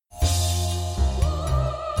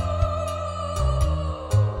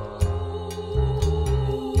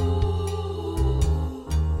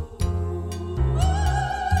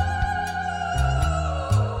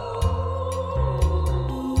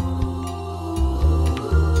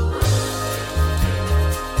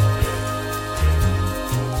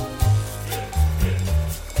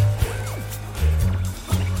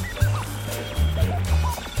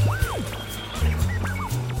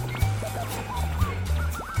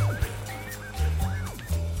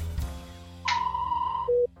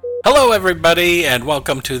Hello, everybody, and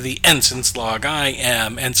welcome to the Ensign's Log. I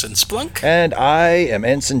am Ensign Splunk. And I am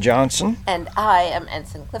Ensign Johnson. And I am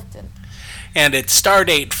Ensign Clifton. And it's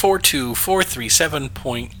Stardate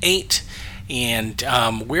 42437.8,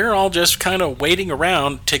 and we're all just kind of waiting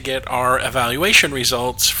around to get our evaluation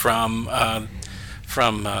results from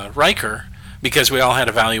Riker, because we all had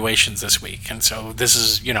evaluations this week. And so this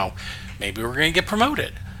is, maybe we're going to get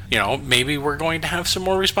promoted. Maybe we're going to have some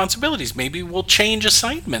more responsibilities. Maybe we'll change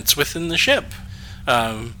assignments within the ship.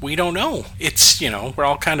 We don't know. It's, we're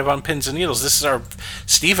all kind of on pins and needles. This is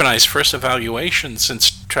Steve and I's first evaluation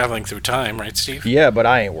since traveling through time, right, Steve? Yeah, but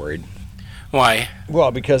I ain't worried. Why?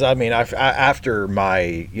 Well, because, after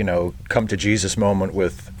my, come to Jesus moment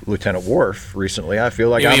with Lieutenant Worf recently, I feel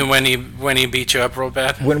like You mean when he beat you up real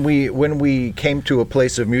bad? When we came to a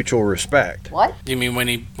place of mutual respect. What? You mean when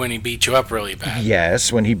he beat you up really bad?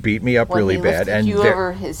 Yes, when he beat me up really bad. When he lifted you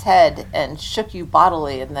over his head and shook you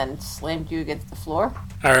bodily and then slammed you against the floor?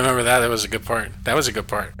 I remember that. That was a good part.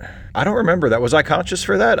 I don't remember that. Was I conscious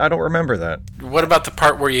for that? I don't remember that. What about the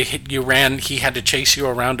part where you ran? He had to chase you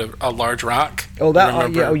around a large rock. Oh, that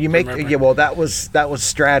well, that was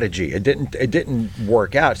strategy. It didn't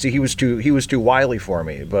work out. See, he was too wily for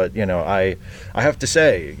me. But I have to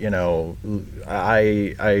say,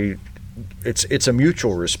 it's a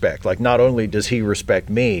mutual respect. Like, not only does he respect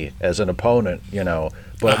me as an opponent,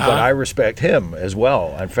 but I respect him as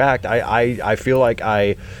well. In fact, I feel like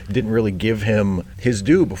I didn't really give him his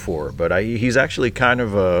due before, but he's actually kind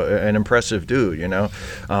of an impressive dude,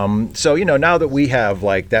 So, now that we have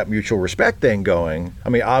like that mutual respect thing going,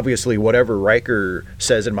 obviously whatever Riker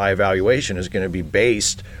says in my evaluation is going to be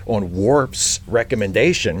based on Worf's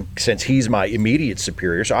recommendation, since he's my immediate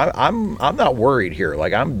superior. So I'm not worried here.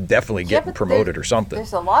 Like, I'm definitely getting promoted or something.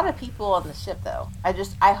 There's a lot of people on the ship, though.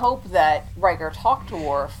 I hope that Riker talked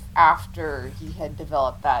to Worf after he had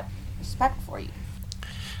developed that respect for you.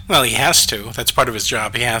 Well, he has to. That's part of his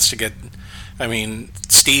job. He has to get.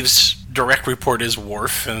 Steve's direct report is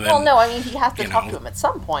Worf, and then. Well, no, he has to talk to him at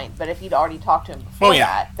some point. But if he'd already talked to him before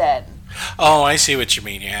that, then. Oh, I see what you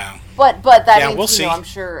mean. Yeah. But that means we'll see. I'm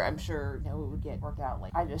sure it would get worked out.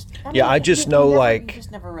 Like you just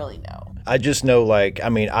never really know. I just know,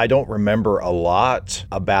 I don't remember a lot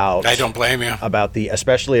about. I don't blame you.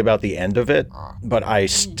 Especially about the end of it, but I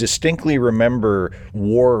distinctly remember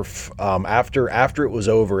Worf after it was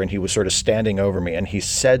over, and he was sort of standing over me, and he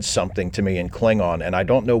said something to me in Klingon, and I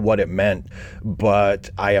don't know what it meant, but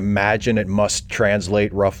I imagine it must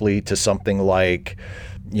translate roughly to something like,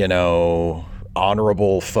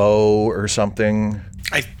 honorable foe or something.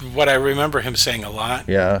 What I remember him saying a lot.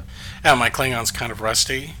 Yeah. And my Klingon's kind of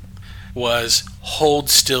rusty. Was hold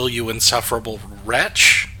still, you insufferable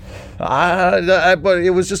wretch. But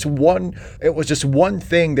it was just one. It was just one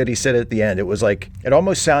thing that he said at the end. It was like, it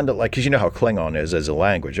almost sounded like, because you know how Klingon is as a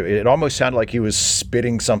language. It almost sounded like he was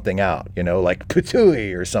spitting something out, like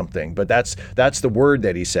patui or something. But that's the word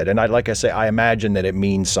that he said, and I imagine that it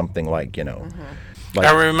means something like, Like,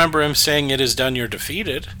 I remember him saying, "It is done. You're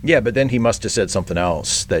defeated." Yeah, but then he must have said something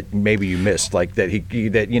else that maybe you missed, like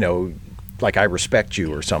like I respect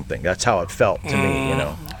you or something. That's how it felt to me,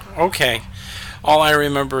 Okay. All I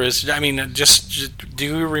remember is, just do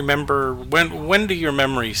you remember when do your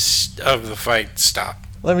memories of the fight stop?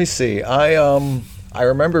 Let me see. I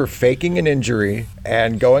remember faking an injury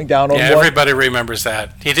and going down on one... everybody remembers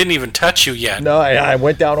that. He didn't even touch you yet. No, I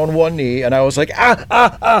went down on one knee, and I was like,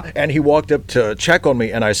 and he walked up to check on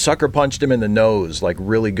me, and I sucker punched him in the nose, like,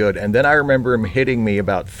 really good. And then I remember him hitting me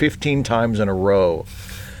about 15 times in a row.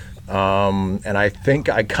 And I think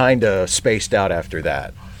I kind of spaced out after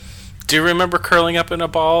that. Do you remember curling up in a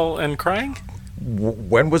ball and crying?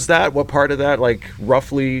 When was that? What part of that? Like,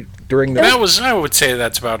 roughly during the... I would say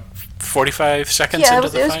that's about 45 seconds into the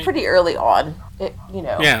fight. Yeah, it was pretty early on.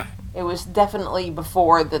 Yeah. It was definitely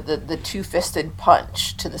before the two-fisted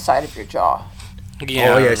punch to the side of your jaw.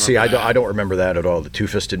 Yeah. Oh, yeah, see, I don't remember that at all. The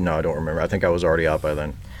two-fisted, no, I don't remember. I think I was already out by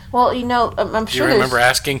then. Well, I'm sure. Do you remember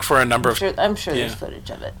asking for a number of... I'm sure there's footage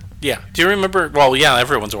of it. Yeah. Do you remember... Well, yeah,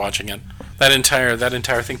 everyone's watching it. That entire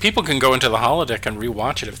thing. People can go into the holodeck and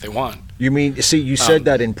rewatch it if they want. You mean, see, you said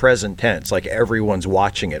that in present tense, like everyone's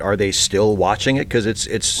watching it. Are they still watching it? Because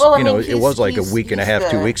it was like a week and a half,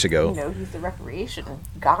 2 weeks ago. He's the recreation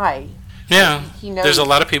guy. Yeah. He knows. There's a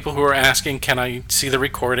lot of people who are asking, can I see the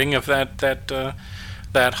recording of that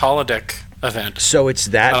holodeck event? So it's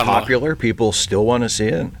that popular? People still want to see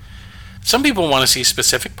it? Some people want to see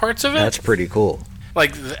specific parts of it. That's pretty cool.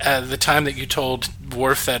 Like the time that you told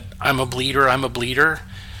Worf that I'm a bleeder,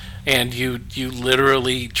 and you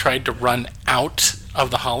literally tried to run out of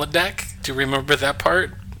the holodeck. Do you remember that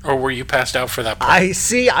part? Or were you passed out for that part? I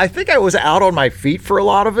think I was out on my feet for a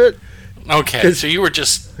lot of it. Okay, so you were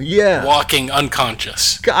just walking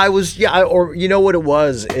unconscious. I was, or you know what it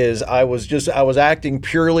was is I was acting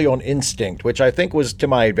purely on instinct, which I think was to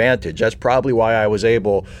my advantage. That's probably why I was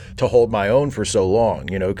able to hold my own for so long,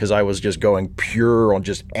 because I was just going pure on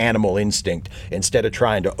just animal instinct instead of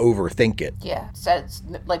trying to overthink it. Yeah, so it's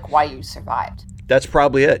like why you survived. That's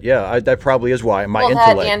probably it. Yeah, that probably is why. My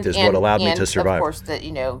intellect is what allowed me to survive. And of course that,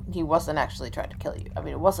 he wasn't actually trying to kill you. I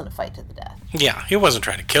mean, it wasn't a fight to the death. Yeah, he wasn't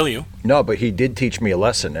trying to kill you. No, but he did teach me a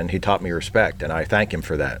lesson, and he taught me respect, and I thank him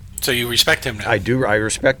for that. So you respect him now? I do. I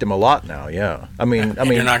respect him a lot now, yeah. I mean,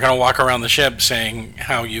 you're not going to walk around the ship saying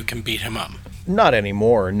how you can beat him up? Not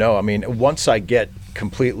anymore, no. I mean, once I get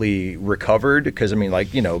completely recovered, because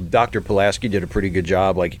Dr. Pulaski did a pretty good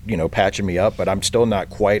job patching me up, but I'm still not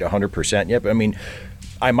quite 100% yet. But I mean,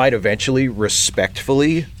 I might eventually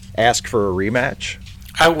respectfully ask for a rematch.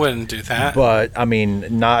 I wouldn't do that. But I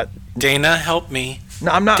mean, not Dana, help me.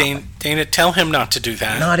 No, I'm not. Dana, tell him not to do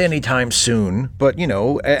that. Not anytime soon. But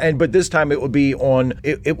but this time it would be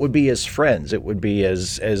it would be as friends. It would be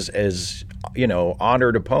as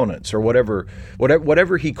honored opponents or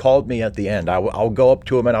whatever he called me at the end. I'll go up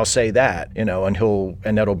to him and I'll say that, and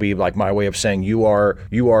that'll be like my way of saying you are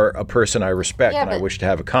a person I respect, and I wish to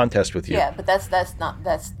have a contest with you. Yeah, but that's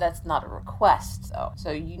not a request though. So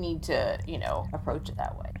you need to approach it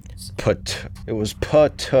that way. It was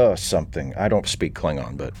something. I don't speak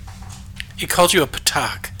Klingon, but he called you a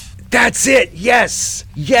patak. That's it. Yes.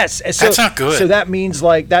 So, that's not good. So that means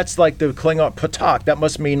that's like the Klingon patak. That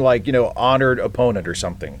must mean honored opponent or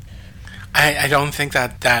something. I don't think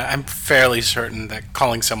that I'm fairly certain that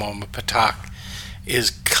calling someone a patak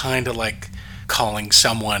is kind of like calling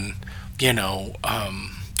someone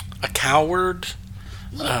a coward.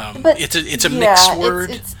 But it's a mixed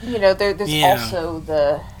word. It's there's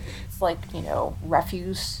also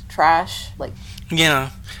refuse, trash, Yeah.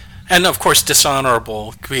 And of course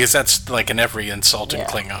dishonorable, because that's like in every insult in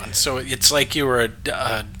Klingon. So it's like you were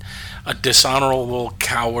a dishonorable,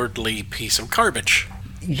 cowardly piece of garbage.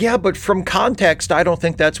 Yeah, but from context, I don't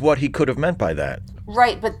think that's what he could have meant by that.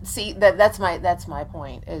 Right, but see, that's my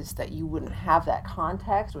point, is that you wouldn't have that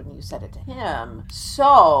context when you said it to him.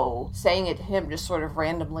 So saying it to him just sort of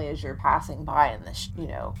randomly as you're passing by in this,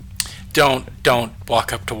 Don't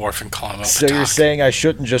walk up to Worf and call him a patak. So you're saying I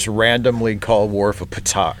shouldn't just randomly call Worf a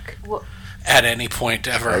patak? Well, at any point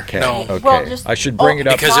ever. Okay. No. Okay. Well, I should bring it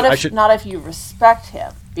up because not if you respect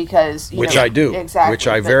him, because which I do. Exactly. Which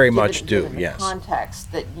I very much do. Given yes. The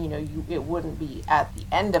context that it wouldn't be at the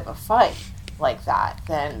end of a fight like that,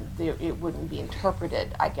 then it wouldn't be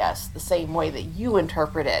interpreted, I guess, the same way that you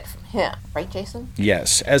interpret it from him, right, Jason?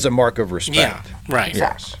 Yes, as a mark of respect. Yeah. Right.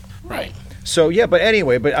 Exactly. Yes. Right. So but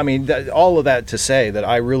anyway, I mean, all of that to say that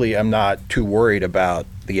I really am not too worried about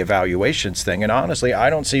the evaluations thing, and honestly, I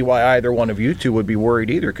don't see why either one of you two would be worried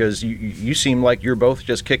either, because you seem like you're both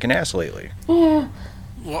just kicking ass lately. Yeah.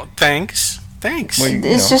 Well, thanks. Well,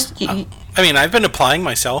 it's just. I mean, I've been applying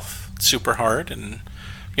myself super hard, and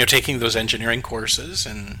taking those engineering courses,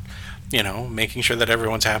 and making sure that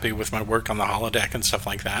everyone's happy with my work on the holodeck and stuff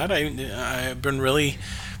like that. I've been really.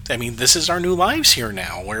 I mean, this is our new lives here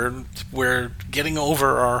now. We're getting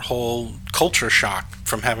over our whole culture shock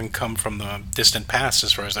from having come from the distant past,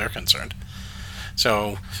 as far as they're concerned.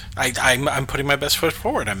 So I'm putting my best foot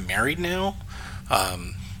forward. I'm married now.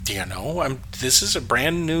 This is a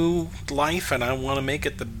brand new life, and I want to make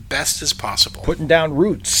it the best as possible. Putting down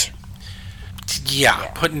roots. Yeah.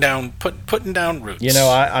 putting down roots.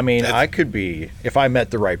 I mean, I could be, if I met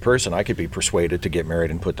the right person, I could be persuaded to get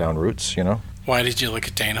married and put down roots. Why did you look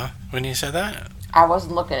at Dana when you said that? I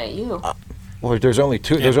wasn't looking at you. Well, there's only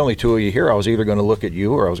two. There's only two of you here. I was either going to look at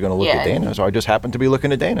you or I was going to look at Dana. So I just happened to be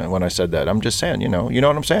looking at Dana when I said that. I'm just saying, you know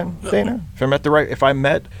what I'm saying, Dana. If I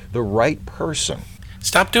met the right person.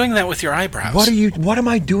 Stop doing that with your eyebrows. What am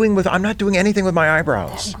I doing with? I'm not doing anything with my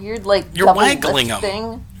eyebrows. That weird, you're waggling them.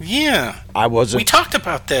 Thing. Yeah. I wasn't. We talked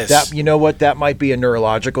about this. That, you know what? That might be a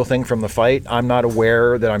neurological thing from the fight. I'm not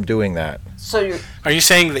aware that I'm doing that. So Are you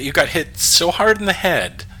saying that you got hit so hard in the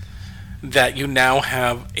head that you now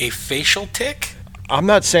have a facial tic? I'm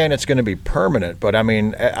not saying it's going to be permanent, but I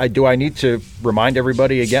mean, do I need to remind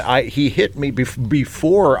everybody again? He hit me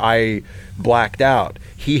before I blacked out.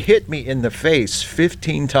 He hit me in the face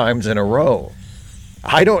 15 times in a row.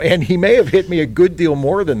 And he may have hit me a good deal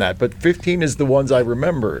more than that, but 15 is the ones I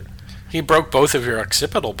remember. He broke both of your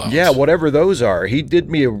occipital bones. Yeah, whatever those are. He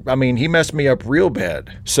he messed me up real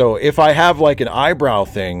bad. So if I have like an eyebrow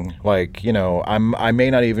thing, like, I may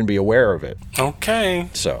not even be aware of it. Okay.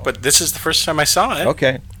 So. But this is the first time I saw it.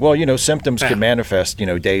 Okay. Well, symptoms can manifest,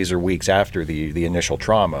 days or weeks after the initial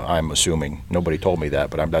trauma, I'm assuming. Nobody told me that,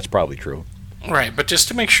 but that's probably true. Right, but just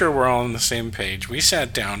to make sure we're all on the same page, we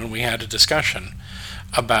sat down and we had a discussion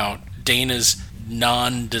about Dana's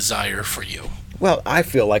non-desire for you. Well, I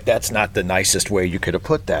feel like that's not the nicest way you could have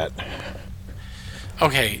put that.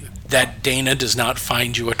 Okay, that Dana does not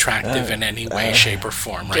find you attractive in any way, shape, or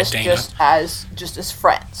form, right, Dana? Just as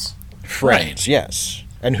friends. Friends, Right. yes.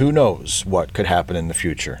 And who knows what could happen in the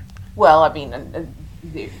future. Well, I mean,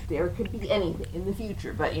 there could be anything in the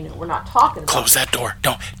future, but, we're not talking about... Close that door.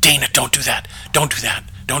 No, Dana, don't do that. Don't do that.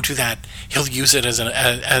 Don't do that. He'll use it as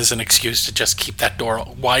an excuse to just keep that door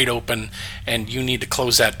wide open, and you need to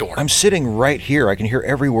close that door. I'm sitting right here. I can hear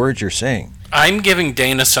every word you're saying. I'm giving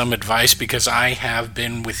Dana some advice because I have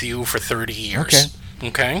been with you for 30 years.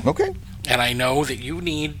 Okay? Okay. And I know that you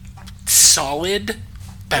need solid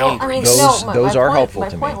Well, boundaries. Those are helpful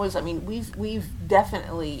to me. My point was, we've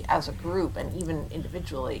definitely, as a group and even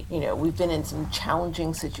individually, we've been in some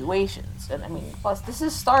challenging situations. And plus this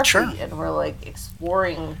is Starfleet, Sure. and we're like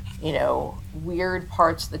exploring, weird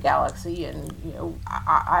parts of the galaxy. And,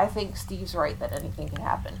 I think Steve's right that anything can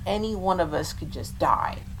happen. Any one of us could just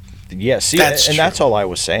die. Yeah, see, That's and true. that's all I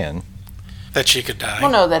was saying. That she could die. Well,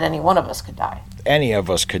 no, that any one of us could die. Any of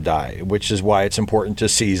us could die, which is why it's important to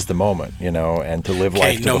seize the moment, and to live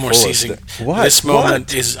life to no the more fullest. seizing. What? This moment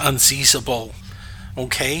What? is unseizable.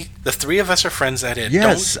 Okay? The three of us are friends at it.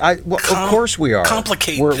 Yes, Don't of course we are.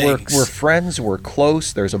 complicate we're, things. We're friends. We're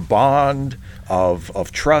close. There's a bond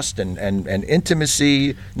of trust and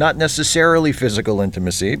intimacy, not necessarily physical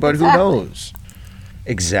intimacy, but Exactly. who knows?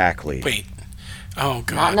 Exactly. Wait. Oh,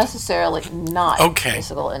 God. Not necessarily Okay.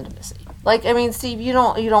 physical intimacy. Steve,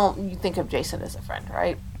 you think of Jason as a friend,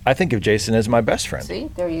 right? I think of Jason as my best friend. See,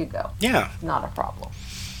 there you go. Yeah. Not a problem.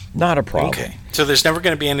 Not a problem. Okay. So there's never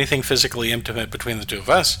going to be anything physically intimate between the two of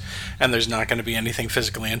us, and there's not going to be anything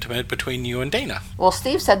physically intimate between you and Dana. Well,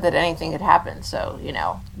 Steve said that anything could happen, so,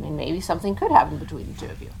 maybe something could happen between the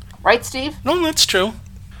two of you. Right, Steve? No, that's true.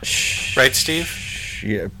 Right, Steve?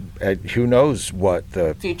 Yeah, who knows what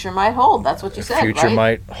the Future might hold. That's what you said, future right?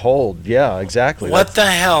 might hold. Yeah, exactly. What the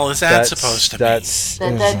hell is that supposed to that's,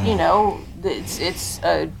 mean? It's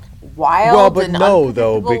a wild Well, but and no,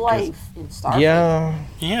 though, unpredictable because- life in Starfleet.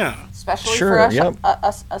 Yeah. Especially Sure, for us, yep.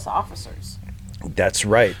 us officers. That's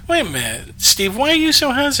right. Wait a minute. Steve, why are you so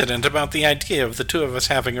hesitant about the idea of the two of us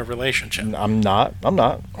having a relationship? I'm not.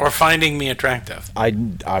 Or finding me attractive?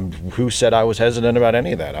 I'm. Who said I was hesitant about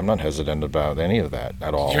any of that? I'm not hesitant about any of that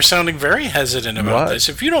at all. You're sounding very hesitant about What? this.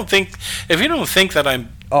 If you don't think that I'm...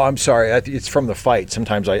 Oh, I'm sorry. It's from the fight.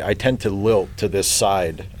 Sometimes I tend to lilt to this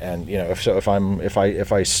side, and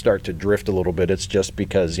if I start to drift a little bit, it's just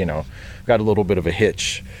because I've got a little bit of a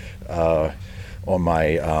hitch on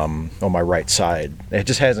my right side. It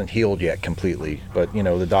just hasn't healed yet completely, but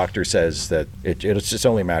the doctor says that it's just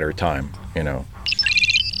only a matter of time.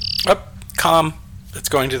 Oh, calm. It's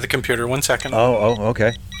going to the computer. 1 second. Oh,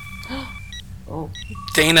 okay. Oh.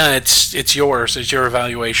 Dana, it's yours. It's your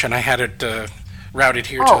evaluation. I had it routed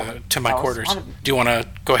here to my that was quarters. one of you. Do you want to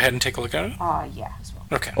go ahead and take a look at it? Yeah, as well.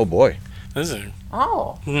 Okay. Oh boy. This is...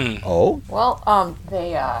 Oh. Oh. Well,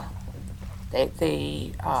 they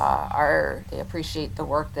appreciate the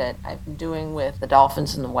work that I've been doing with the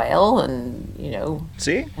dolphins and the whale, and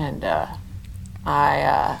See, and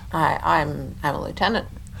I'm a lieutenant.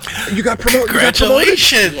 you got promoted.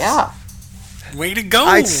 Congratulations! Yeah. Way to go!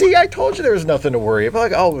 I see. I told you there was nothing to worry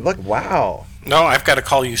about. Look, wow. No, I've got to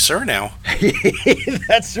call you sir now.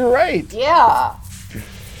 That's right, Yeah.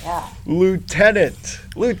 Yeah. Lieutenant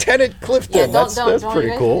Clifton. Yeah. That's Don't pretty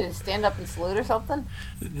you guys cool. need to stand up and salute or something?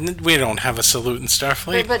 We don't have a salute in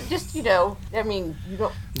Starfleet. But just you don't. Do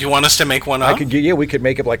you want us to make one up? We could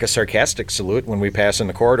make it like a sarcastic salute when we pass in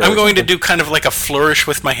the corridor. I'm or going to something. do kind of like a flourish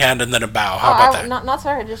with my hand and then a bow. How about that? Not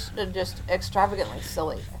sorry. Just extravagantly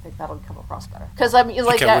silly. I think that'll come across better. Because Okay,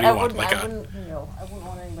 what do you want? I Like wouldn't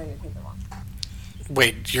want anybody to take it wrong.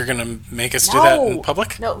 Wait, you're going to make us do that in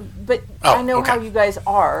public? No, but Oh, I know okay. how you guys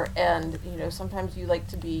are, and sometimes you like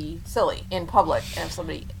to be silly in public. And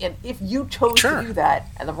if you chose Sure. to do that,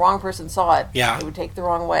 and the wrong person saw it, Yeah. it would take the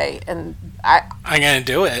wrong way. And I'm going to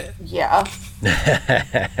do it. yeah,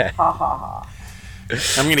 ha ha ha.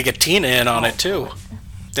 I'm going to get Tina in on it, too.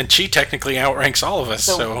 Then she technically outranks all of us,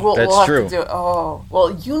 so... we'll That's have true. to do it. Oh,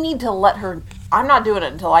 well, you need to let her I'm not doing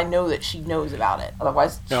it until I know that she knows about it.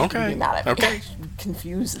 Otherwise, she's going to be mad at me. Okay. She's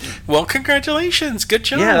confused. Well, congratulations. Good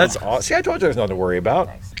job. Yeah, that's awesome. See, I told you there's nothing to worry about.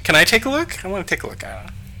 Thanks. Can I take a look? I want to take a look at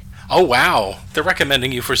it. Oh, wow. They're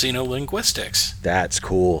recommending you for xenolinguistics. That's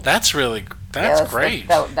cool. That's really, great.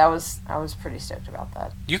 I was pretty stoked about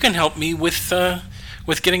that. You can help me with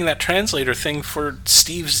getting that translator thing for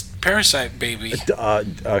Steve's parasite baby.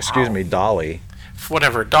 Excuse me, Dolly.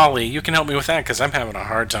 Whatever, Dolly, you can help me with that because I'm having a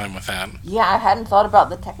hard time with that. Yeah, I hadn't thought about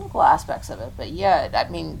the technical aspects of it, but yeah, I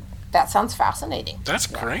mean, that sounds fascinating. That's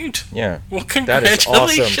great. Yeah. Well, That congratulations, is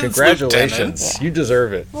awesome. Congratulations. Lieutenant. You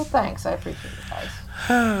deserve it. Well, thanks. I appreciate the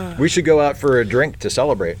advice. We should go out for a drink to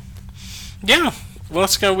celebrate. Yeah. Well,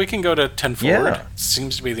 let's go. We can go to 10 Forward. Yeah.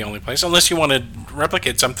 Seems to be the only place. Unless you want to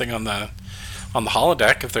replicate something on the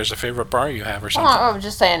holodeck, if there's a favorite bar you have or something. I was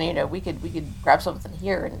just saying, we could grab something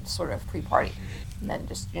here and sort of pre-party, and then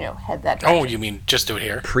just head that direction. Oh, you mean just do it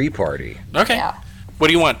here? Pre-party. Okay. Yeah. What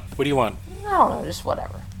do you want? I don't know, just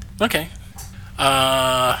whatever. Okay.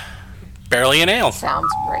 Barely an ale.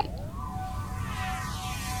 Sounds great.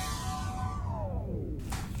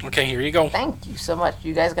 Okay, here you go. Thank you so much.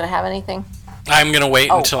 You guys gonna have anything? I'm going to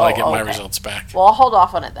wait until I get my okay. results back. Well, I'll hold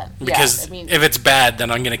off on it then. Because yeah, I mean, if it's bad,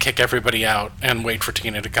 then I'm going to kick everybody out and wait for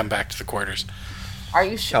Tina to come back to the quarters. are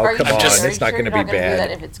you sure? Oh, are you come sure? on, Are it's you not sure gonna you're be not gonna bad. Do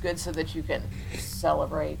that if it's good, so that you can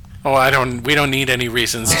celebrate. Oh, we don't need any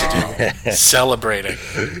reasons to do celebrating.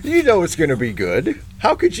 You know it's going to be good.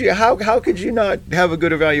 How could you not have a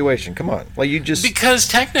good evaluation? Come on. Like you just Because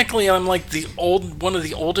technically I'm like one of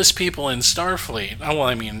the oldest people in Starfleet. Oh, well,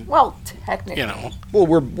 I mean, Well, technically, Well,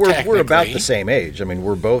 we're about Technically. the same age. I mean,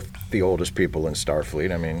 we're both the oldest people in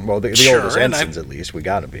Starfleet. I mean, well, the Sure, oldest and ensigns at least. We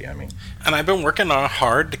got to be. I mean, and I've been working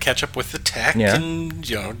hard to catch up with the tech Yeah. and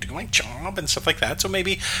do my job and stuff like that. So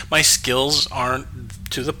maybe my skills aren't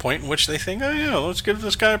to the point in which they think, oh yeah, let's give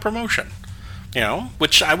this guy a promotion.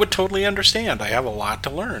 Which I would totally understand. I have a lot to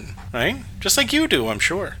learn, right? Just like you do, I'm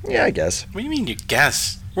sure. yeah, I guess. What do you mean you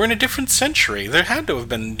guess? We're in a different century. There had to have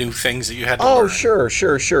been new things that you had to Oh, learn.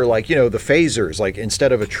 sure. Like, the phasers, like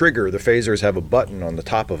instead of a trigger, the phasers have a button on the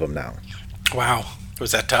top of them now. Wow.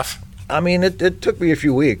 Was that tough? I mean, it took me a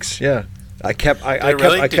few weeks. Yeah. I kept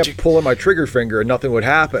Really? Did you- pulling my trigger finger and nothing would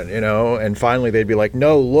happen, and finally they'd be like,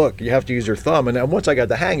 "No, look, you have to use your thumb." And then once I got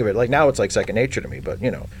the hang of it, like now it's like second nature to me, but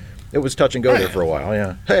it was touch and go there for a while,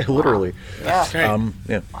 yeah. Hey, literally. yeah. Great.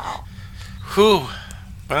 Yeah. Wow. Whew.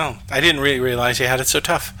 Well, I didn't really realize you had it so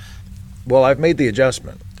tough. Well, I've made the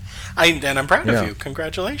adjustment. And I'm proud Yeah. of you.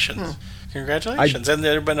 Congratulations. Congratulations. And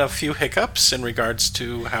there have been a few hiccups in regards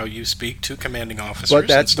to how you speak to commanding officers. But and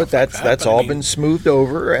that's stuff like that. that's But I all mean, been smoothed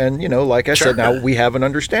over, and like I said, now Sure. we have an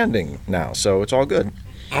understanding now, so it's all good.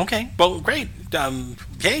 Okay. Well, great.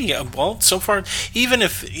 Yay. Well, so far, even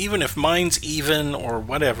if mine's even or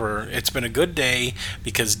whatever, it's been a good day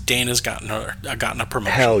because Dana's gotten a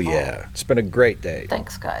promotion. Hell yeah, it's been a great day.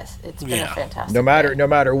 Thanks, guys. It's been Yeah. a fantastic. No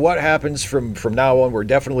matter day. what happens from now on, we're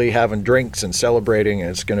definitely having drinks and celebrating, and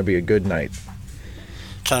it's going to be a good night.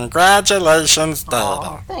 Congratulations, Dana.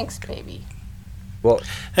 Aw, thanks, baby. Well,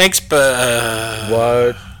 Thanks, but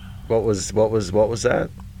what was that?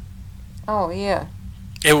 Oh yeah.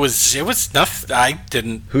 it was nothing. I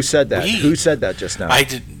didn't. Who said that? We. Who said that just now? I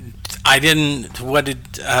didn't. What did?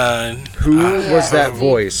 Who was that yeah.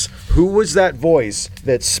 voice? Who was that voice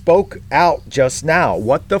that spoke out just now?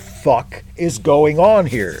 What the fuck is going on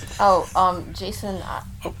here? Oh, Jason.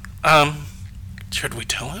 Should we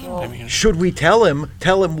tell him? I mean, Should we tell him?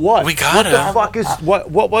 Tell him what? We What the gotta. fuck is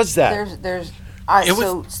what was that? There's. It was-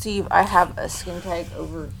 So Steve, I have a skin tag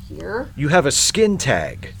over here. You have a skin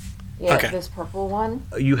tag. Yeah, Okay. this purple one,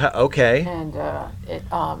 You have okay. and it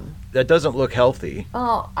That doesn't look healthy.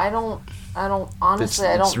 Oh, I don't It's, honestly.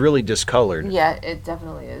 I it's don't. really discolored. Yeah, it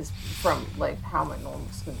definitely is from like how my normal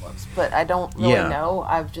skin looks, but I don't really Yeah. know.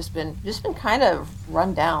 I've just been kind of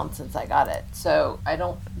run down since I got it, so I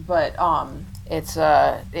don't. But it's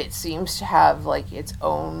it seems to have like its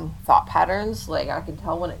own thought patterns. Like I can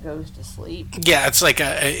tell when it goes to sleep. Yeah, it's like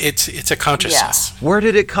it's a consciousness. Where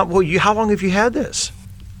did it come? Well, how long have you had this?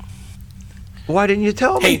 Why didn't you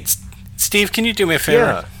tell me? Hey, Steve, can you do me a favor?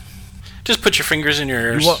 Yeah. Just put your fingers in your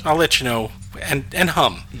ears. want- I'll let you know, and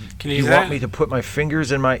hum. Can you do You that? want me to put my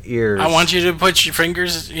fingers in my ears? I want you to put your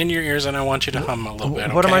fingers in your ears, and I want you to hum a little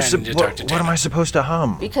bit. What am okay? I? I need to talk to What am Dana. I supposed to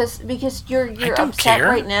hum? Because you're don't upset care.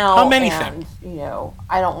 right now, Hum anything. and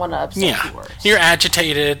I don't want to upset Yeah, you worse. you're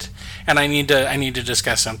agitated, and I need to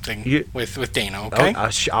discuss something You- with Dana. Okay.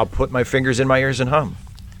 I'll put my fingers in my ears and hum.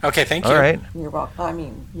 Okay. Thank you. All right. You're welcome. I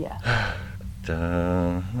mean, yeah.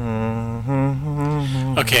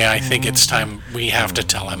 Okay. I think it's time we have to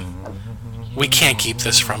tell him. We can't keep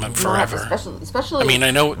this from him forever. Especially. I mean,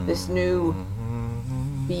 I know. This new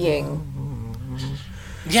being.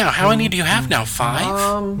 Yeah, how many do you have now?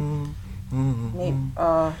 5? Maybe,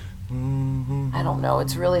 I don't know.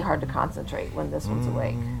 It's really hard to concentrate when this one's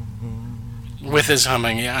awake. With his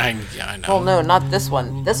humming, yeah, I know. Well, no, not this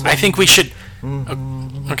one. This one. I think we should.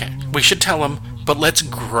 Okay, we should tell him, but let's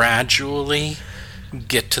gradually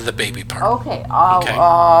get to the baby part. Okay.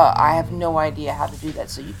 I have no idea how to do that,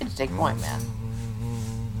 so you can take point, man.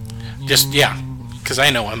 Just because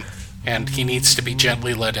I know him, and he needs to be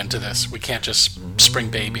gently led into this. We can't just spring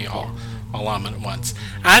baby all on at once.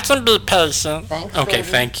 I can be patient. Thanks, okay,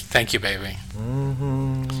 baby. thank you, baby.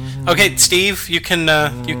 Okay, Steve, you can.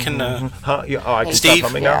 Huh? I can Steve? stop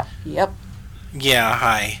humming now? Yep. Yeah,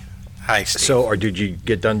 hi, Steve. So, or did you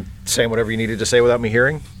get done saying whatever you needed to say without me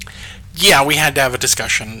hearing? Yeah, we had to have a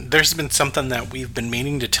discussion. There's been something that we've been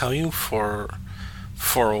meaning to tell you for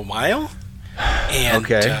a while. And,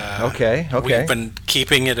 okay. We've been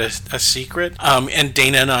keeping it a secret. And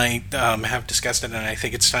Dana and I have discussed it, and I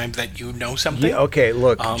think it's time that you know something. Yeah, okay,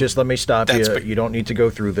 look, just let me stop you. that's You don't need to go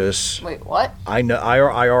through this. Wait, what? I know.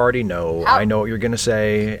 I already know. How? I know what you're going to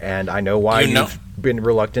say, and I know why You know? you've been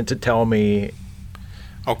reluctant to tell me.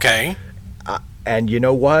 Okay. And you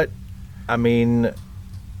know what? I mean,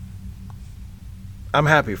 I'm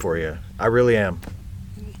happy for you. I really am.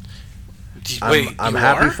 Wait, I'm you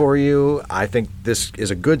happy are? for you. I think this is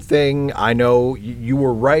a good thing. I know you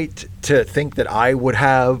were right to think that I would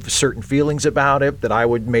have certain feelings about it, that I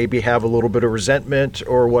would maybe have a little bit of resentment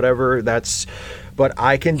or whatever. But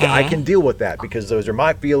I can deal with that because those are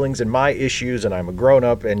my feelings and my issues, and I'm a grown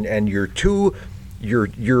up, and you're two. You're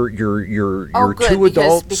good, two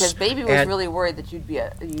adults. Because Baby was really worried that you'd be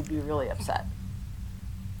really upset.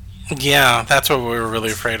 Yeah, that's what we were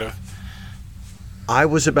really afraid of. I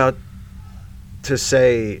was about to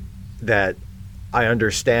say that I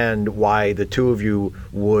understand why the two of you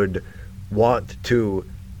would want to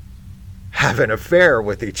have an affair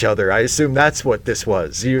with each other. I assume that's what this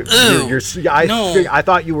was. I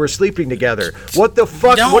thought you were sleeping together. What the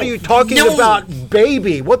fuck? No, what are you talking about,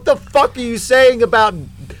 baby? What the fuck are you saying about?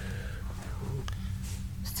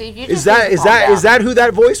 Steve, you Is just need to calm down. that who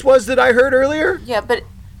that voice was that I heard earlier? Yeah, but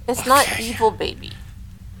it's not evil, Baby.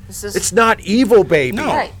 It's not evil, baby. No.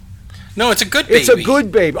 Right. No, it's a good baby. It's a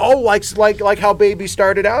good baby. Oh, like how baby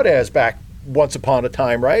started out as back once upon a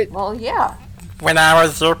time, right? Well, yeah. When I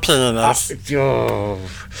was your penis.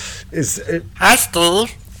 Is it? Hi,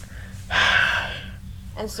 Steve.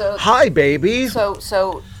 And so. Hi, baby. So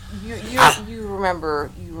you remember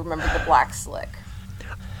the Black Slick.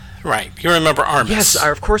 Right. You remember Armis. Yes,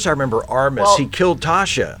 of course I remember Armis. Well- He killed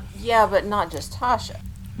Tasha. Yeah, but not just Tasha.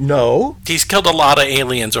 No. He's killed a lot of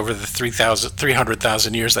aliens over the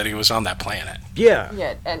 300,000 years that he was on that planet. Yeah.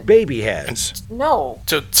 Yeah, and Baby has. no.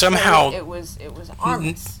 So somehow it was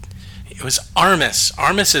Armis. it was Armis.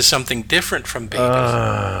 Armis is something different from Baby.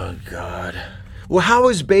 Oh, God. Well, how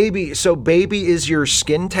is baby? So baby is your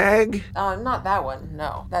skin tag? Not that one.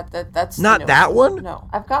 No, that's Not that one? No,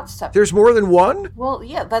 I've got separate. There's more than one? Well,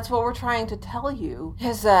 yeah, that's what we're trying to tell you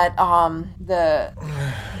is that the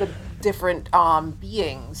different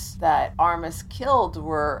beings that Armis killed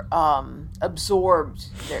were absorbed,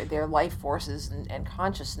 their life forces and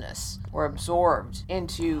consciousness were absorbed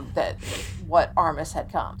into what Armis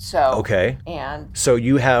had come. So Okay. and So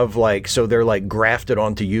you have so they're grafted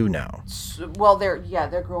onto you now. well, they're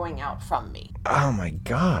growing out from me. Oh my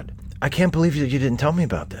God. I can't believe you didn't tell me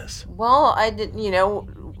about this. Well, I didn't,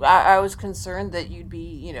 I was concerned that you'd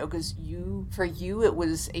be, because for you, it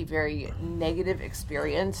was a very negative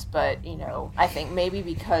experience, but, I think maybe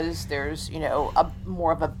because there's, a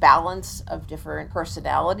more of a balance of different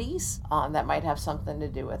personalities, that might have something to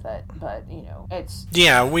do with it, but, it's...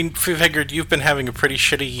 Yeah, we figured you've been having a pretty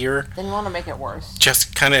shitty year. Didn't want to make it worse.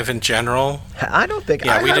 Just kind of in general. I don't think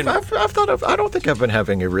Yeah, we didn't- I don't think I've been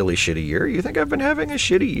having a really shitty year. You think I've been having a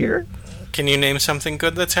shitty year? Can you name something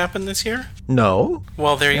good that's happened this year? No.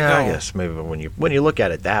 Well, there you Yeah, go. I guess maybe when you look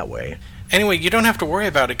at it that way. Anyway, you don't have to worry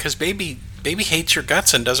about it because baby hates your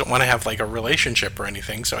guts and doesn't want to have a relationship or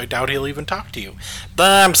anything. So I doubt he'll even talk to you.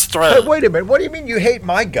 Damn straight. Hey, wait a minute. What do you mean you hate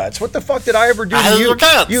my guts? What the fuck did I ever do I to hate you? your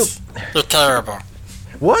guts. You're terrible.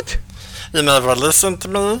 What? You never listened to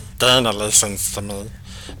me. Dana listens to me.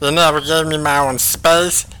 You never gave me my own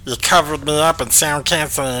space. You covered me up in sound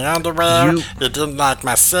canceling underwear. You didn't like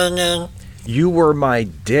my singing. You were my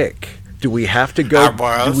dick. Do we have to go? I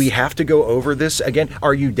was. Do we have to go over this again?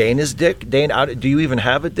 Are you Dana's dick? Dana, do you even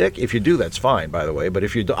have a dick? If you do, that's fine, by the way. But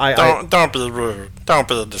if you do, Don't be rude. Don't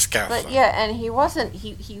be disgusting. But yeah, and he wasn't,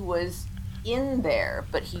 he was in there,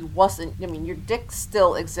 but he wasn't. I mean, your dick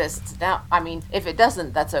still exists now. I mean, if it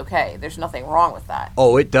doesn't, that's okay. There's nothing wrong with that.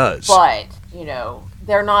 Oh, it does. But,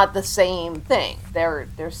 they're not the same thing. They're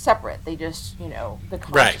separate. They just, the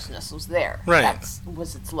consciousness was there. Right. That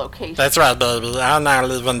was its location. That's right, baby. I'm not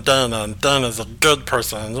even Dana, and Dana's a good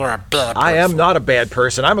person, and you're a bad person. I am not a bad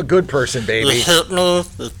person. I'm a good person, You baby. hit me,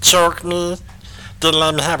 you choked me, didn't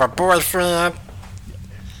let me have a boyfriend,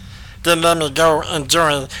 didn't let me go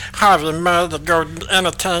enjoy Harvey Mudd to go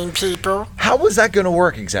entertain people, How was that going to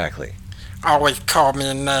work exactly? always called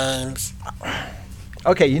me names.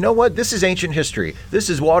 Okay, you know what? This is ancient history. This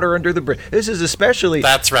is water under the bridge. This is especially.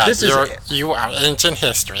 That's right. This You are ancient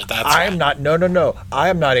history. That's I right. am not. No. I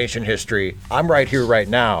am not ancient history. I'm right here, right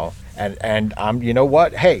now, and I'm. You know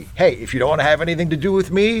what? Hey. If you don't want to have anything to do with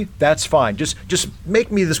me, that's fine. Just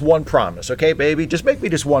make me this one promise, okay, baby? Just make me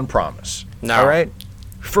this one promise. No. All right.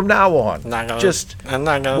 From now on, Not gonna- just I'm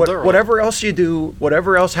not gonna do it. whatever else you do,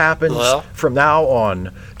 whatever else happens Well? from now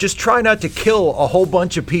on, just try not to kill a whole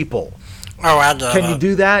bunch of people. Oh, I get Can it. you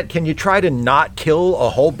do that? Can you try to not kill a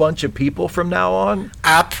whole bunch of people from now on?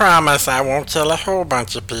 I promise I won't kill a whole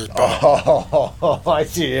bunch of people. Oh, I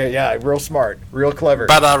see. Yeah, real smart, real clever.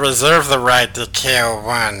 But I reserve the right to kill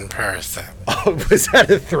one person. Oh, was that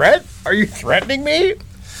a threat? Are you threatening me?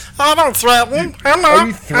 I don't threaten. I'm not. Are you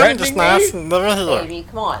I'm threatening just me? nice and living here. Baby,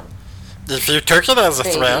 come on. If you took it as a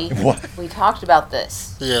Baby, threat, What? we talked about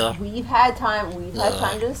this. yeah. We've had time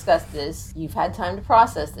to discuss this. You've had time to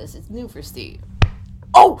process this. It's new for Steve.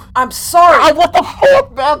 Oh, I'm sorry. What the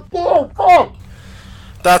fuck, man? Oh, fuck.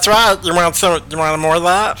 That's right. You want more of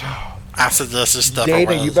that? I suggest you step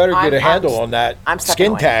Dana, away. you better get a I'm- handle on that I'm stepping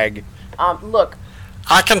skin away. tag. Look.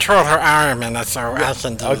 I control her arm, and so I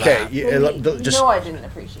can do Okay, that. just No, I didn't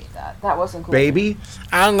appreciate that. That wasn't cool. baby,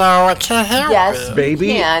 I know. I can't help Yes, it. Baby.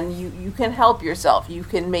 you can. You can help yourself. You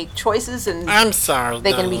can make choices, and I'm sorry.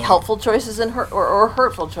 they can be Dana. helpful choices and or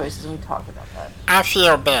hurtful choices. And we talked about that. I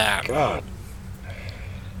feel bad, God.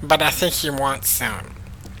 but I think he wants some,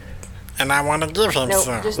 and I want to give him No,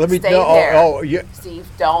 some. just let me stay know. there. Oh, yeah. Steve,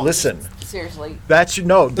 don't Listen. Seriously. That's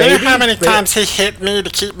no, Do you baby. know how many ba- times he hit me to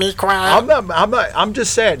keep me quiet? I'm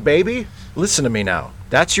just saying, baby. Listen to me now.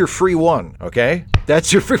 That's your free one, okay?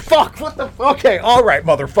 That's your free. Fuck. What the? Okay. All right,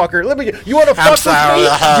 motherfucker. Let me. You want to fuck sorry, with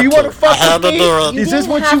I me? had Do you want to to. fuck I had with to me? do it. You Is this didn't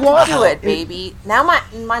what have you want? to do it, baby. Now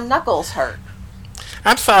my knuckles hurt.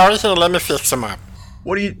 I'm sorry. Here, let me fix him up.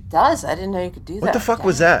 What do you? It does. I didn't know you could do that. What the fuck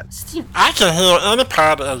was that? Steve, I can heal any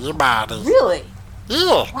part of your body. really?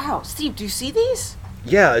 Yeah. Wow, Steve, do you see these?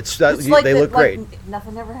 Yeah, it's that. It's like they look great.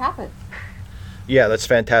 Nothing ever happened. Yeah, that's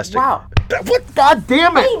fantastic. Wow. What? God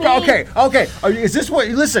damn it! Baby. Okay. Is this what?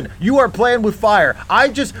 Listen, you are playing with fire. I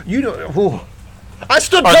stood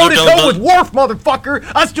Are toe you to gonna toe do- with Worf, motherfucker.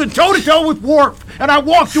 I stood toe to toe with Worf, and I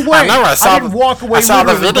walked away. I know, I saw didn't the- walk away I saw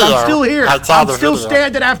the literally, but video. I'm still here. I saw I'm the still video.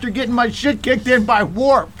 standing after getting my shit kicked in by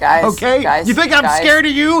Worf. Guys, okay? guys, you think I'm guys. scared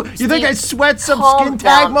of you? You think Steve, I sweat some calm skin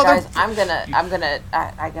tag, down, mother? guys.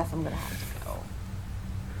 I guess I'm gonna have to go.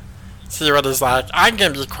 See what it's like? I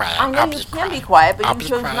can be quiet. I know I'll you be can be quiet, but I'll you be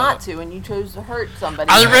chose quiet. not to, and you chose to hurt somebody.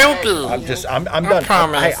 I will be. I'm done.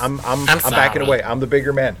 promise. Hey, I'm I'm backing sorry. away. I'm the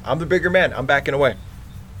bigger man. I'm backing away.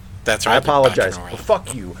 That's right. I apologize. Backing away.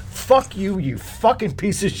 Fuck you, you fucking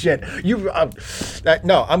piece of shit.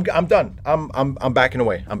 No, I'm done. I'm backing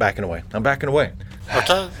away. I'm backing away.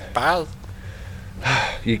 Okay, bye.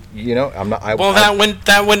 You know, I'm not. Well,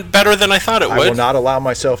 that went better than I thought it I would. will not allow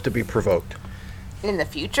myself to be provoked. In the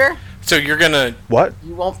future, So you're gonna What?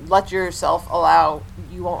 you won't allow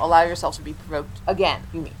yourself to be provoked again.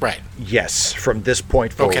 You mean? right? Yes, from this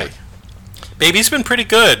point forward. Okay. Baby's been pretty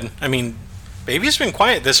good. I mean, Baby's been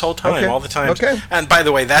quiet this whole time, Okay, all the time. okay. And by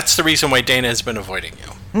the way, that's the reason why Dana has been avoiding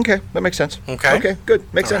you. Okay, that makes sense. Okay. Okay, good.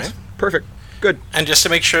 Makes All sense. right. Perfect. Good. And just to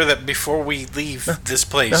make sure that before we leave this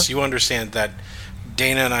place, you understand that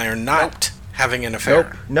Dana and I are not having an affair.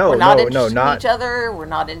 Nope. No, We're not no, interested no, in not each other. We're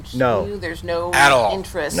not interested No. in you. There's no At all.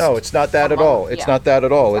 interest. No, it's not that at among- all. It's yeah. not that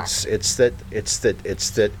at all. Exactly. It's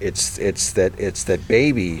that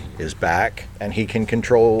baby is back and he can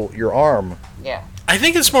control your arm. Yeah. I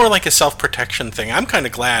think it's more like a self-protection thing. I'm kind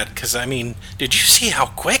of glad because, I mean, did you see how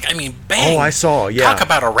quick? I mean, bang. Oh, I saw, yeah. Talk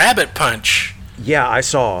about a rabbit punch. Yeah, I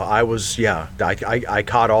saw. I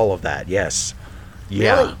caught all of that. Yes.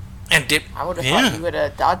 Yeah. Really? And did I would have yeah. thought you would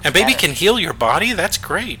have dodged And Baby better. can heal your body. That's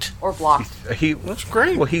great. Or blocked. That's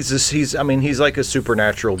great. Well, he's like a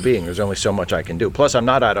supernatural being. There's only so much I can do. Plus, I'm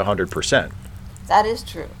not at 100%. That is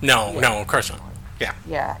true. No, of course not. Yeah.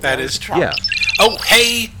 Yeah. That we is can true. tell. Yeah. Oh,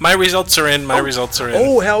 hey, my results are in. My results are in.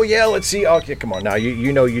 Oh, hell yeah. Let's see. Okay, come on. Now,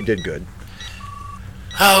 you know you did good.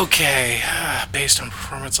 Okay, based on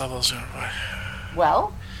performance levels.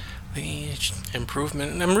 Well, The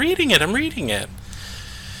improvement. I'm reading it. Improvement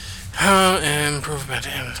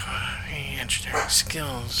in engineering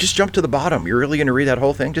skills. Just jump to the bottom. You're really going to read that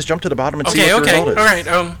whole thing? Just jump to the bottom and see Okay, what the okay. result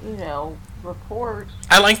All is. right. Report.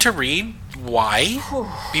 I like to read why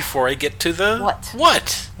before I get to the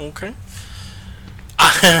What. Okay.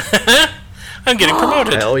 I'm getting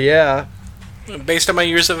promoted. Hell yeah. Based on my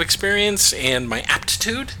years of experience and my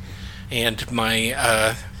aptitude and my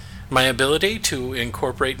ability to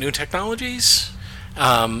incorporate new technologies,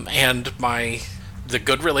 and the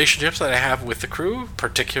good relationships that I have with the crew,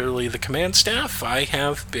 particularly the command staff, I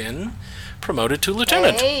have been promoted to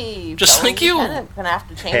lieutenant. Hey, just like you. Gonna have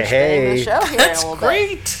to change the name of the show here in a That's little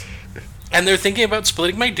great. And they're thinking about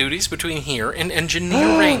splitting my duties between here and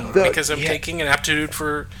engineering because I'm taking an aptitude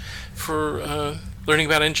for learning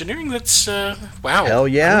about engineering. That's wow. Hell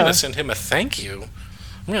yeah. I'm gonna send him a thank you.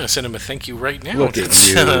 I'm gonna send him a thank you right now. Look at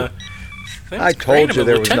you. I told you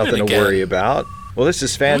there was nothing to worry about. Well, this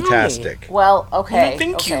is fantastic. Well, okay.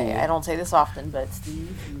 Thank you. I don't say this often, but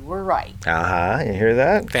Steve, you were right. You hear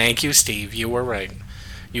that? Thank you, Steve. You were right.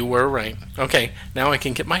 Okay, now I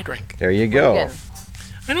can get my drink. There you go. Again.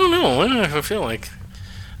 I don't know. I feel like.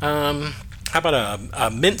 How about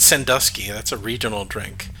a mint Sandusky? That's a regional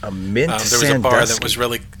drink. A mint There was a bar that was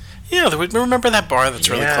really. Yeah, remember that bar that's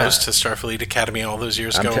really close to Starfleet Academy all those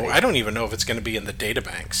years ago? I don't even know if it's going to be in the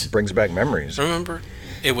databanks. Brings back memories. Remember?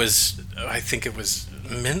 I think it was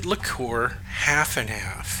mint liqueur, half and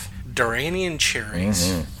half, Duranian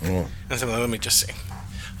cherries. And so, let me just say.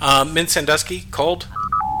 Mint Sandusky, cold.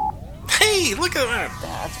 Hey, look at that.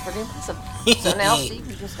 That's pretty impressive. So now, Steve,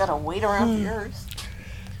 you just gotta wait around for yours.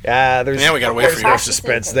 Yeah, we gotta wait for no yours.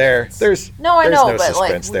 suspense there. There's I know, no but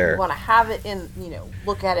suspense we there. want to have it in,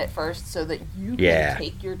 look at it first so that you can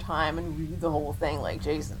take your time and read the whole thing like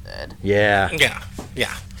Jason did. Yeah.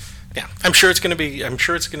 Yeah. I'm sure it's gonna be good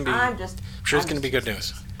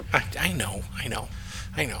news. I know.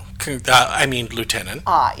 I mean, Lieutenant.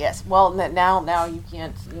 Yes. Well, now you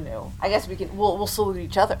can't. I guess we'll salute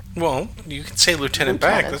each other. Well, you can say Lieutenant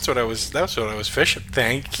back. That's what I was fishing.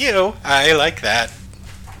 Thank you. I like that.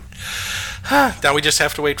 Now we just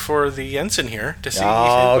have to wait for the ensign here to see.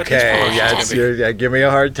 What his promotion is gonna be. Give me a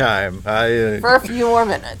hard time. For a few more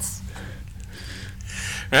minutes.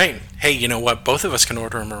 Right. Hey, you know what? Both of us can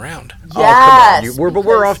order him around. Yes. Oh, come on.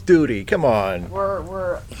 We're off duty. Come on.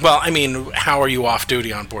 We're. Well, I mean, how are you off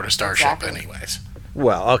duty on board a starship, anyways?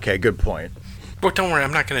 Well, okay, good point. But don't worry,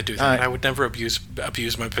 I'm not going to do that. I would never abuse my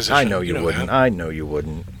position. I know you wouldn't. That. I know you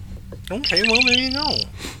wouldn't. Okay, well, there you go.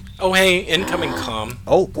 Oh, hey, incoming comm.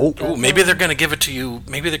 Oh, maybe they're going to give it to you.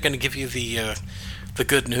 Maybe they're going to give you the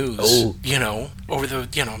good news. Oh. Over the,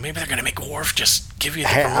 maybe they're going to make Worf just give you the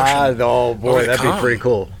promotion. Oh, boy, that'd be pretty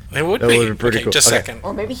cool. It would be. That would be pretty cool. Just a second.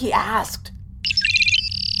 Or maybe he asked.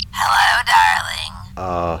 Hello,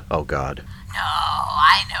 darling. Oh, God. No,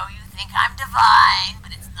 I know you think I'm divine,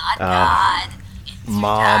 but it's not God. It's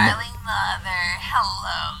Mom. your darling mother.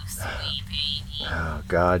 Hello, sweet baby. Oh,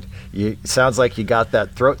 God. Sounds like you got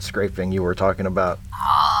that throat scraping you were talking about.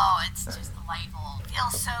 Oh, it's just delightful.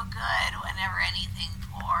 Feels so good whenever anything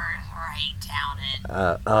pours right down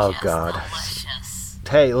it. Oh, just God. Delicious.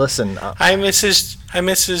 Hey, listen. Hi,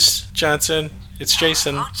 Mrs. Johnson. It's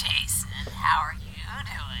Jason. Oh, Jason, how are you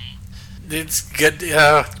doing? It's good.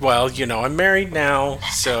 Well, I'm married now,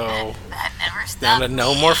 so That never stopped.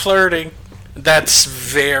 no more flirting. That's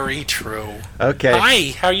very true. Okay.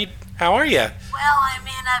 Hi. How are you? Well, I'm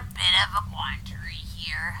in a bit of a quandary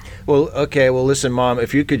here. Well, okay. Well, listen, Mom,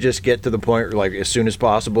 if you could just get to the point, like, as soon as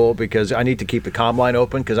possible, because I need to keep the comm line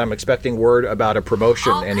open, because I'm expecting word about a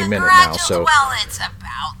promotion any minute now. So. Well, it's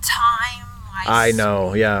about time. I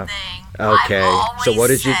know, yeah. Okay. So what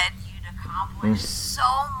did you? Said you'd accomplish so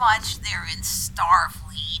much there in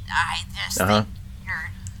Starfleet. I just think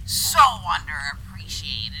you're so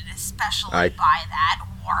underappreciated, especially by that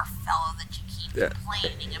Worf fellow that you keep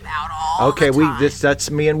complaining about all Okay, the time.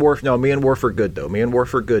 that's me and Worf. No, me and Worf are good though. Me and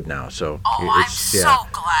Worf are good now. So. I'm so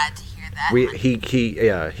glad to hear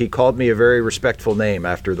that. He called me a very respectful name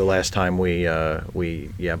after the last time we.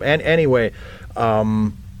 And anyway,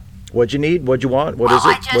 what'd you need? What'd you want? What is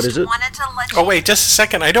it? What is it? Wanted to let you Oh wait, just a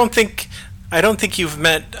second. I don't think you've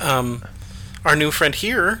met our new friend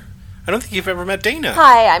here. I don't think you've ever met Dana.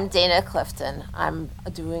 Hi, I'm Dana Clifton. I'm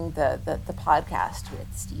doing the podcast with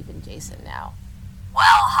Steve and Jason now. Well,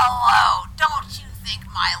 hello. Don't you think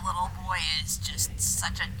my little boy is just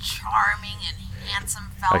such a charming and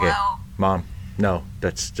handsome fellow? Okay, Mom. No,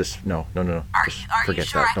 that's just no. Are Just you forget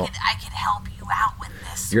sure that. I could help you out with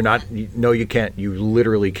this? You're not. No, you can't. You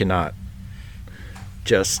literally cannot.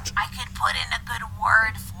 just I could put in a good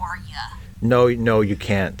word for you. no, you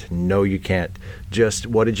can't. No, you can't. Just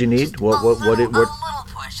what did you need? A little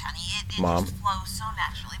push, honey. It Mom? just flows so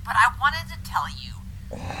naturally. But I wanted to tell you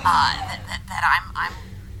that I'm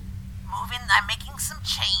moving. I'm making some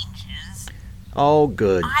changes. Oh,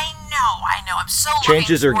 good. I know. I'm so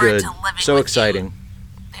Changes are looking forward good. to living So with exciting. You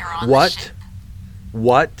there on the ship.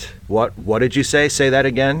 What did you say? Say that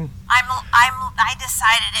again. I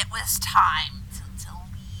decided it was time to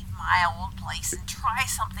leave my old place and try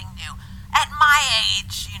something new. At my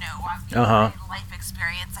age, I've got life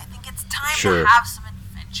experience. I think it's time Sure. to have some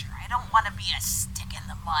adventure. I don't want to be a stick in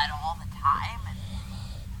the mud all the time. And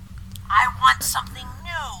I want something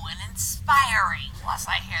new and inspiring. Plus,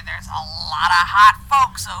 I hear there's a lot of hot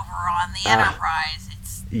folks over on the Enterprise.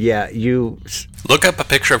 Yeah, you. Look up a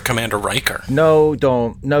picture of Commander Riker. No,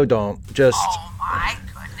 don't. Just. Oh my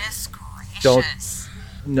goodness gracious! Don't.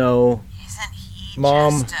 No. Isn't he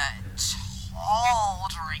Mom. just a tall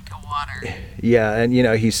drink of water? Yeah, and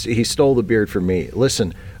he stole the beard from me.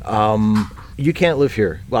 Listen, you can't live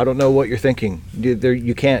here. I don't know what you're thinking.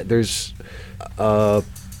 You can't. There's no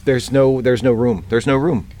room. There's no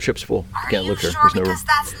room. Ship's full. You can't live here. Sure? There's no room. Because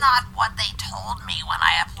that's not what they told me when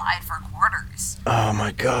I applied for quarters. Oh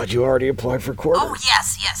my God! You already applied for quarters. Oh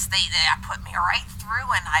yes. They put me right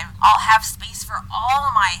through, and I'll have space for all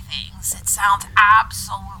of my things. It sounds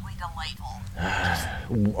absolutely delightful.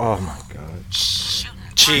 Oh my God! Shooting.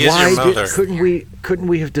 She is your mother. Couldn't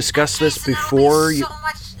we have discussed this Jason, before?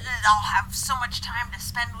 I'll have so much time to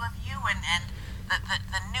spend with you and the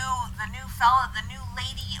new fella, the new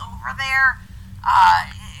lady over there.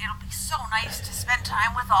 It'll be so nice to spend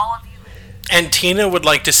time with all of you. And Tina would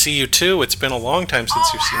like to see you too. It's been a long time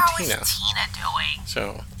since you've seen how Tina. is Tina doing?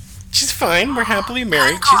 So, she's fine. We're happily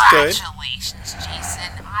married. She's good. Congratulations,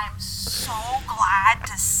 Jason. I'm so glad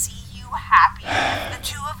to see you happy. If the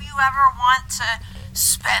two of you ever want to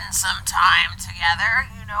spend some time together,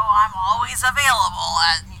 I'm always available.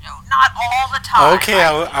 Not all the time. Okay,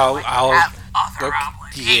 I'll have other okay,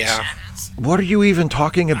 obligations. What are you even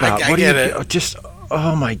talking about? I What get are you it. Just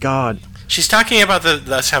oh my God! She's talking about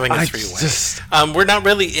us having a three-way. We're not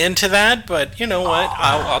really into that, but you know what?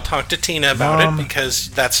 I'll talk to Tina about it because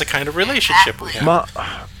that's the kind of relationship we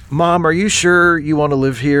have. Mom, are you sure you want to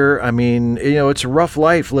live here? I mean, it's a rough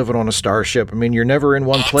life living on a starship. I mean, you're never in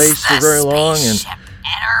one place for very long, and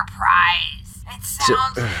Enterprise. It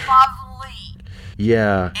sounds lovely.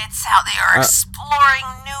 Yeah. It's how they are exploring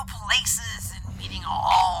new places and meeting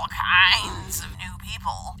all kinds of new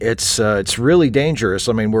people. It's really dangerous.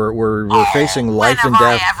 I mean, we're facing life and when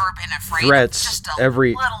death have I ever been afraid threats of just a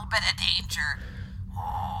every. little bit of danger?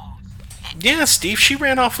 Yeah, Steve, she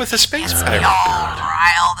ran off with a space Gets me pirate. all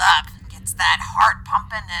riled up. Gets that heart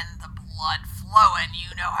pumping and the blood flowing.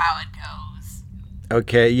 You know how it goes.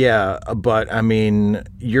 Okay, yeah, but I mean,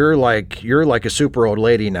 you're like a super old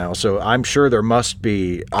lady now, so I'm sure there must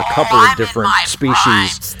be a couple of different I'm in my species. prime,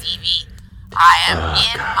 Stevie. I am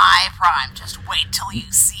in my prime. Just wait till you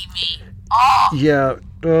see me. Oh. Yeah,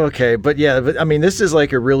 okay, but I mean, this is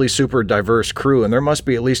like a really super diverse crew, and there must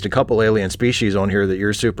be at least a couple alien species on here that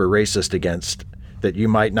you're super racist against, that you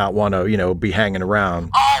might not want to, be hanging around.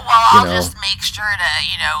 Oh, well, I'll just make sure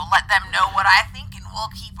to, let them know what I think, and we'll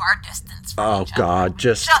keep our distance from each other. God,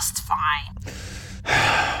 just fine.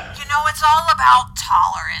 It's all about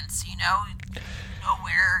tolerance, You know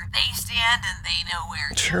where they stand, and they know where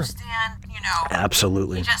you stand,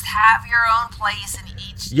 Absolutely. You just have your own place, and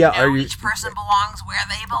each, each person belongs where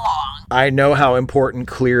they belong. I know how important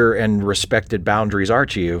clear and respected boundaries are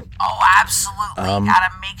to you. Oh, absolutely. You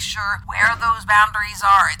gotta make sure where those boundaries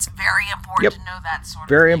are. It's very important to know that sort of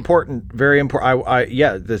thing. Very important. Very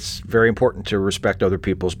important. That's very important to respect other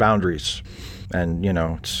people's boundaries. And,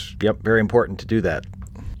 it's, very important to do that.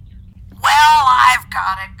 Well, I've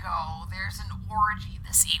gotta go. There's an orgy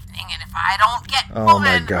this evening, and if I don't get moving, oh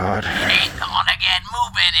my God, it ain't gonna get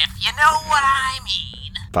moving, if you know what I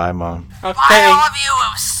mean. Bye, Mom. Okay. Bye, all of you.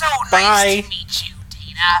 It was so nice to meet you,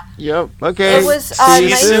 Dina. Yep. Okay. It was See you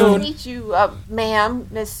nice soon. to meet you, ma'am,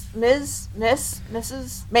 Mrs.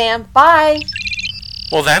 Ma'am. Bye.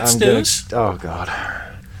 Well, that's news. Oh God.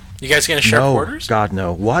 You guys gonna share quarters? God,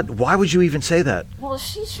 no. What? Why would you even say that? Well,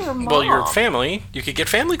 she's your mom. Well, your family. You could get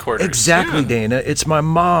family quarters. Exactly, Yeah. Dana. It's my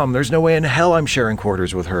mom. There's no way in hell I'm sharing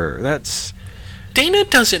quarters with her. That's... Dana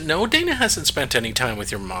doesn't know. Dana hasn't spent any time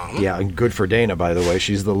with your mom. Yeah, and good for Dana, by the way.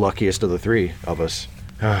 She's the luckiest of the three of us.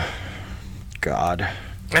 God.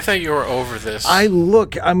 I thought you were over this. She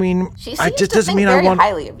seems just to doesn't think mean very I want...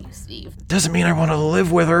 highly of you, Steve. Doesn't mean I want to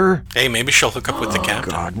live with her. Hey, maybe she'll hook up with the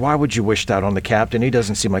captain. God, why would you wish that on the captain? He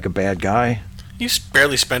doesn't seem like a bad guy. You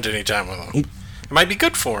barely spent any time with him. It might be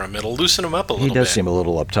good for him. It'll loosen him up a little bit. He does seem a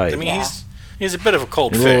little uptight. I mean, Yeah. he's a bit of a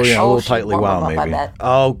cold A little, fish. yeah, a little she tightly warmed wound, him up, I maybe. bet.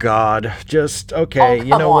 Oh God, just okay. Oh, you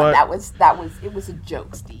come know on. what? It was a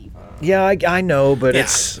joke, Steve. Yeah, I know, but Yeah.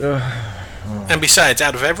 it's. And besides,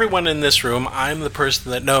 out of everyone in this room, I'm the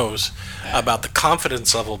person that knows about the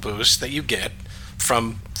confidence level boost that you get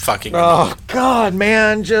from fucking. Oh God,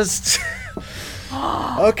 man, just.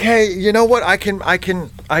 Okay, you know what? I can.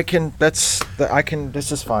 This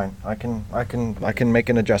is fine. I can make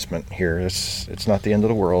an adjustment here. It's not the end of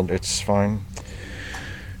the world. It's fine.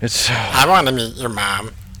 I want to meet your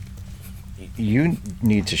mom. You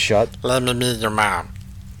need to shut. Let me meet your mom.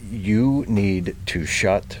 You need to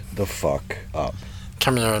shut the fuck up.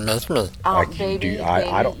 Come here and meet me. Baby,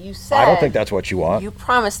 I don't. you said I don't think that's what you want. you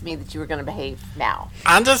promised me that you were going to behave now.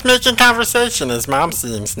 I'm just making conversation. His mom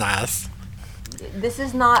seems nice. This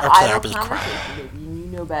is not Okay, idle I'll be quiet. conversation, baby.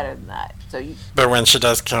 You know better than that. So you. But when she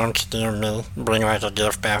does come to you and me, bring like a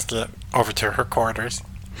gift basket over to her quarters.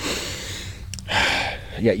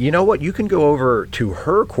 Yeah, you know what? You can go over to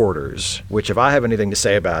her quarters, which, if I have anything to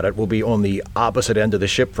say about it, will be on the opposite end of the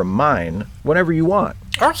ship from mine whenever you want.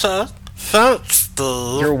 Okay. Thanks,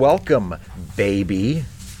 Steve. You're welcome, baby.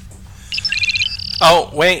 Oh,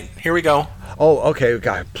 wait. Here we go. Oh, okay,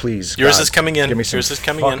 God, please. Yours God, is coming in. Give me some Yours is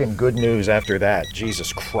coming in. fucking good news after that.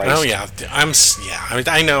 Jesus Christ. Oh, yeah.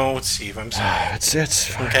 I know, Steve. I'm sorry. It's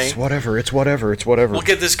fine. Okay. It's whatever. We'll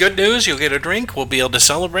get this good news. You'll get a drink. We'll be able to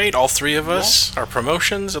celebrate, all three of us, our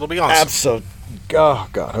promotions. It'll be awesome. Absolutely. Oh,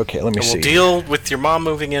 God. Okay, let me And see. we'll deal with your mom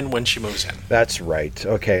moving in when she moves in. That's right.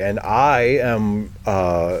 Okay, and I am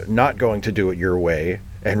not going to do it your way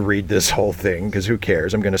and read this whole thing, because who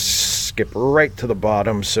cares? I'm going to skip right to the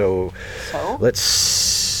bottom, so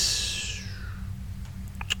let's...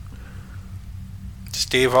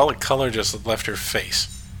 Steve, all the color just left her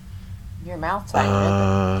face. Your mouth's like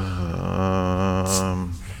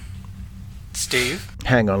Steve?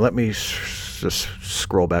 Hang on, let me just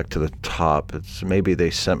scroll back to the top. It's maybe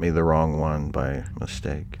they sent me the wrong one by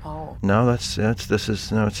mistake. Oh. No, it says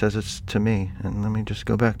it's to me. And let me just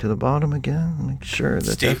go back to the bottom again and make sure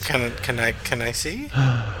that Steve, that's... can I see?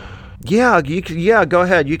 Yeah, go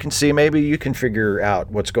ahead. You can see. Maybe you can figure out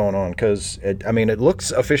what's going on, because it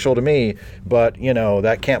looks official to me, but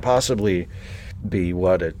that can't possibly be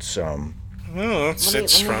what it's. Oh, it's Let me look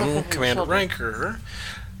from at your Commander children. Ranker.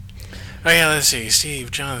 Oh yeah, let's see.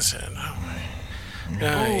 Steve Johnson.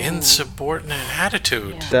 Insubordinate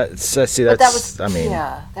attitude. Yeah.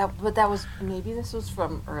 But that was maybe this was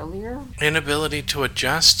from earlier. Inability to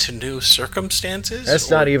adjust to new circumstances. That's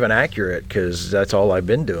not even accurate, because that's all I've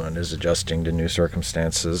been doing is adjusting to new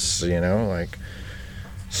circumstances.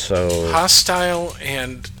 So Hostile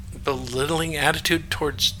and belittling attitude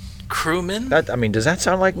towards crewmen. does that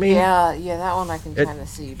sound like me? Yeah, that one I can kind of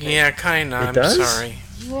see. But Yeah, kind of. It I'm does? sorry.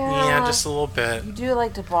 yeah, just a little bit. You do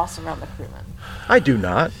like to boss around the crewmen. I do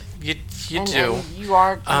not. You and, do. And you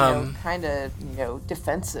are, kind of,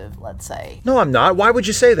 defensive, let's say. No, I'm not. Why would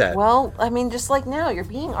you say that? Well, I mean, just like now, you're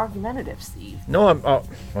being argumentative, Steve. No, I'm. Oh,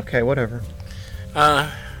 okay, whatever.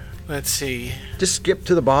 Let's see. Just skip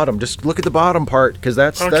to the bottom. Just look at the bottom part, because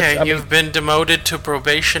that's. Okay, you've been demoted to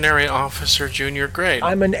probationary officer junior grade.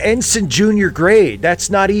 I'm an ensign junior grade.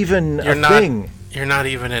 That's not even thing. You're not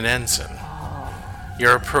even an ensign.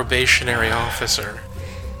 You're a probationary officer.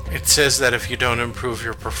 It says that if you don't improve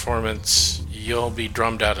your performance, you'll be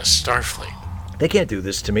drummed out of Starfleet. They can't do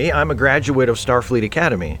this to me. I'm a graduate of Starfleet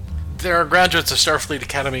Academy. There are graduates of Starfleet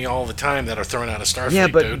Academy all the time that are thrown out of Starfleet, Yeah,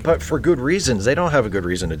 dude. but for good reasons. They don't have a good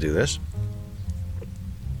reason to do this.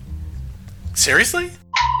 Seriously?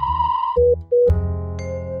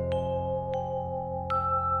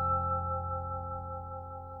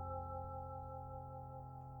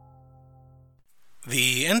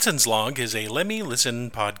 The Ensign's Log is a Lemmy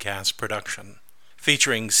Listen podcast production,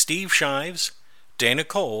 featuring Steve Shives, Dana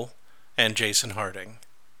Cole, and Jason Harding.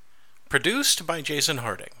 Produced by Jason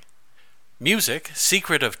Harding. Music,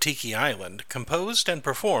 Secret of Tiki Island, composed and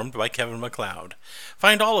performed by Kevin MacLeod.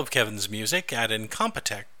 Find all of Kevin's music at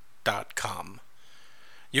incompetech.com.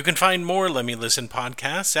 You can find more Lemmy Listen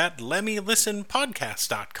podcasts at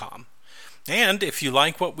lemmylistenpodcast.com. And if you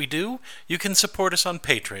like what we do, you can support us on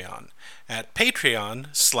Patreon at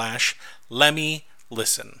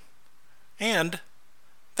patreon.com/lemmylisten. And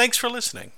thanks for listening.